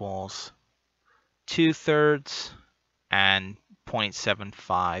 equals 2/3. And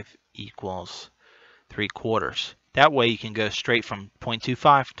 0.75 equals 3/4. That way you can go straight from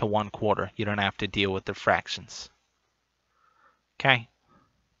 0.25 to 1/4. You don't have to deal with the fractions. Okay.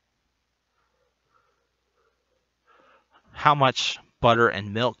 How much butter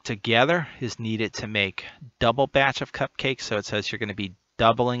and milk together is needed to make double batch of cupcakes? So it says you're going to be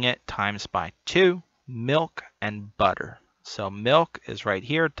doubling it times by 2, milk and butter. So milk is right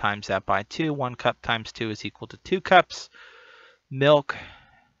here, times that by 2. 1 cup times 2 is equal to 2 cups. Milk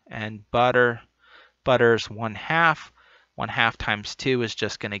and butter. Butter is 1/2. 1/2 times 2 is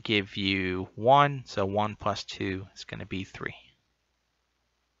just going to give you 1. So 1 plus 2 is going to be 3.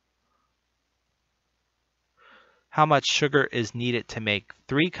 How much sugar is needed to make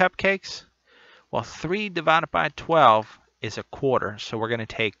 3 cupcakes? Well, 3 divided by 12 is 1/4. So we're going to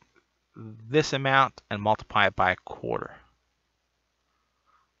take this amount and multiply it by 1/4.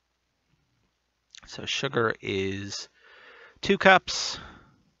 So sugar is 2 cups.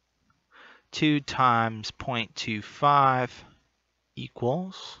 2 times 0.25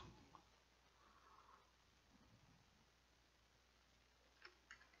 equals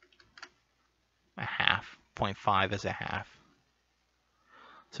 1/2. 0.5 is 1/2.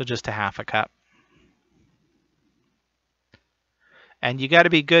 So just 1/2 cup. And you got to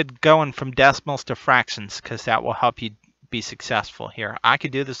be good going from decimals to fractions because that will help you be successful here. I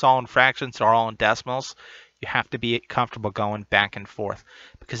could do this all in fractions or all in decimals. You have to be comfortable going back and forth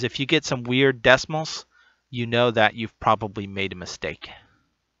because if you get some weird decimals, you know that you've probably made a mistake.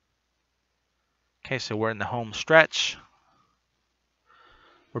 Okay, so we're in the home stretch.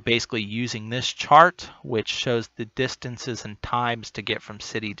 We're basically using this chart, which shows the distances and times to get from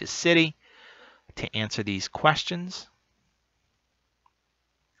city to city to answer these questions.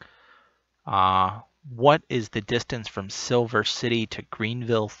 What is the distance from Silver City to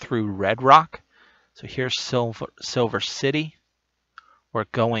Greenville through Red Rock? So here's Silver City. We're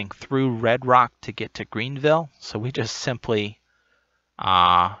going through Red Rock to get to Greenville. So we just simply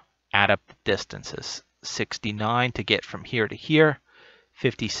add up the distances. 69 to get from here to here.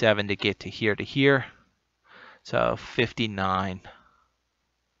 57 to get to here. So 59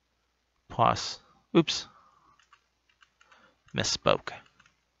 plus, oops, misspoke.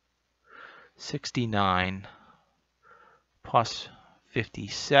 69 plus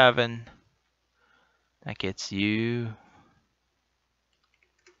 57, that gets you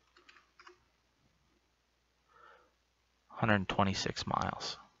 126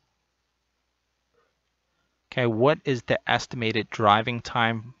 miles. Okay, what is the estimated driving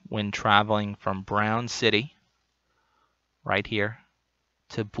time when traveling from Brown City, right here,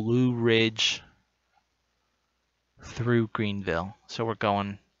 to Blue Ridge through Greenville? So we're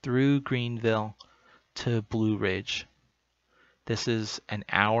going through Greenville to Blue Ridge. This is 1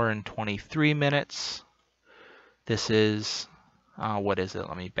 hour and 23 minutes. This is, what is it?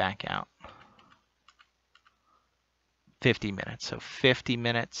 Let me back out. 50 minutes. So 50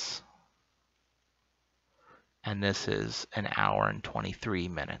 minutes. And this is 1 hour and 23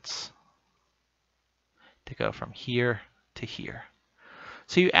 minutes to go from here to here.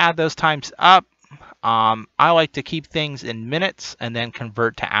 So you add those times up. I like to keep things in minutes and then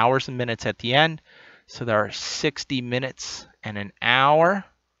convert to hours and minutes at the end. So there are 60 minutes and an hour.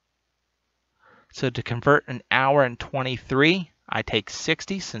 So to convert 1 hour and 23, I take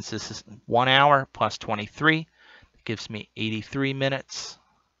 60 since this is 1 hour plus 23. It gives me 83 minutes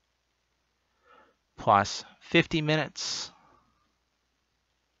plus 50 minutes.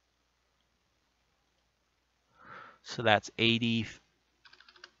 So that's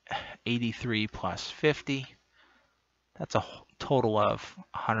 83 plus 50. That's a total of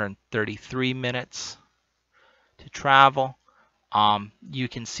 133 minutes to travel. You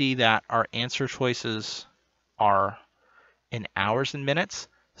can see that our answer choices are in hours and minutes.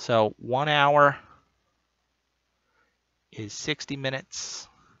 So 1 hour is 60 minutes.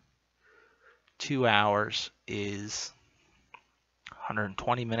 2 hours is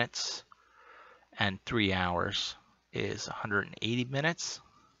 120 minutes. And 3 hours is 180 minutes.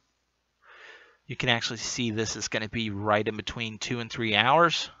 You can actually see this is going to be right in between 2 and 3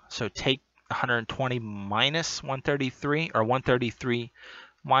 hours. So take 120 minus 133, or 133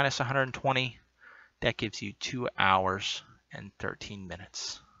 minus 120. That gives you 2 hours and 13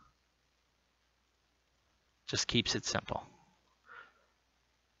 minutes. Just keeps it simple.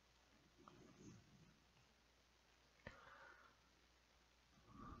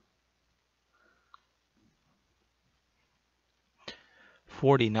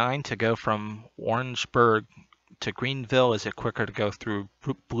 $49 to go from Orangeburg to Greenville. Is it quicker to go through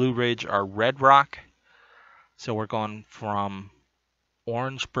Blue Ridge or Red Rock? So we're going from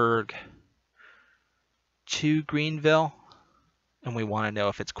Orangeburg to Greenville, and we want to know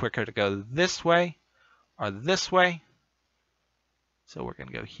if it's quicker to go this way are this way. So we're going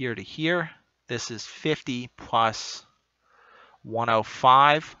to go here to here. This is 50 plus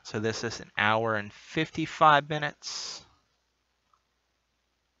 105. So this is an hour and 55 minutes.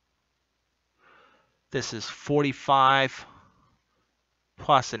 This is 45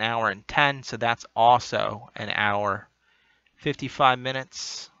 plus an hour and 10. So that's also an hour 55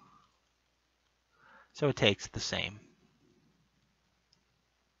 minutes. So it takes the same.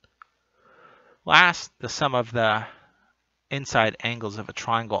 Last, the sum of the inside angles of a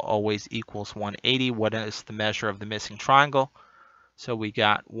triangle always equals 180. What is the measure of the missing triangle? So we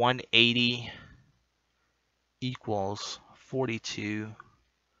got 180 equals 42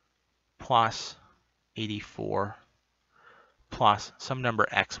 plus 84 plus some number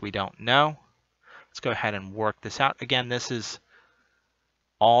x we don't know. Let's go ahead and work this out. Again, this is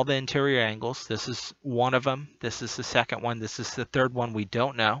all the interior angles. This is one of them. This is the second one. This is the third one we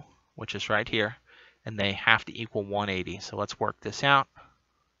don't know, which is right here. And they have to equal 180. So let's work this out.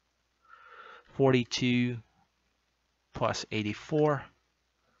 42 plus 84.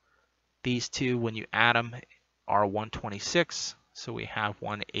 These two, when you add them, are 126. So we have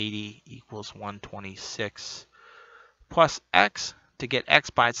 180 equals 126 plus x. To get x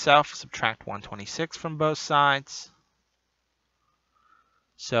by itself, subtract 126 from both sides.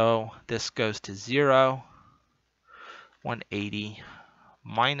 So this goes to 0. 180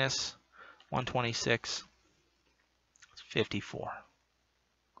 minus 126 is 54.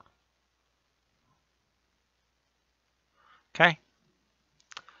 Okay.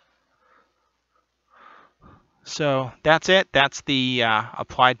 So that's it. That's the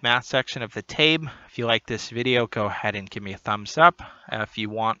applied math section of the TABE. If you like this video, go ahead and give me a thumbs up. If you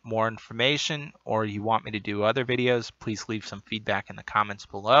want more information or you want me to do other videos, please leave some feedback in the comments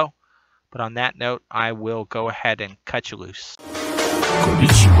below. But on that note, I will go ahead and cut you loose.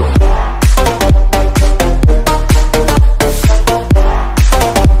 Konnichiwa.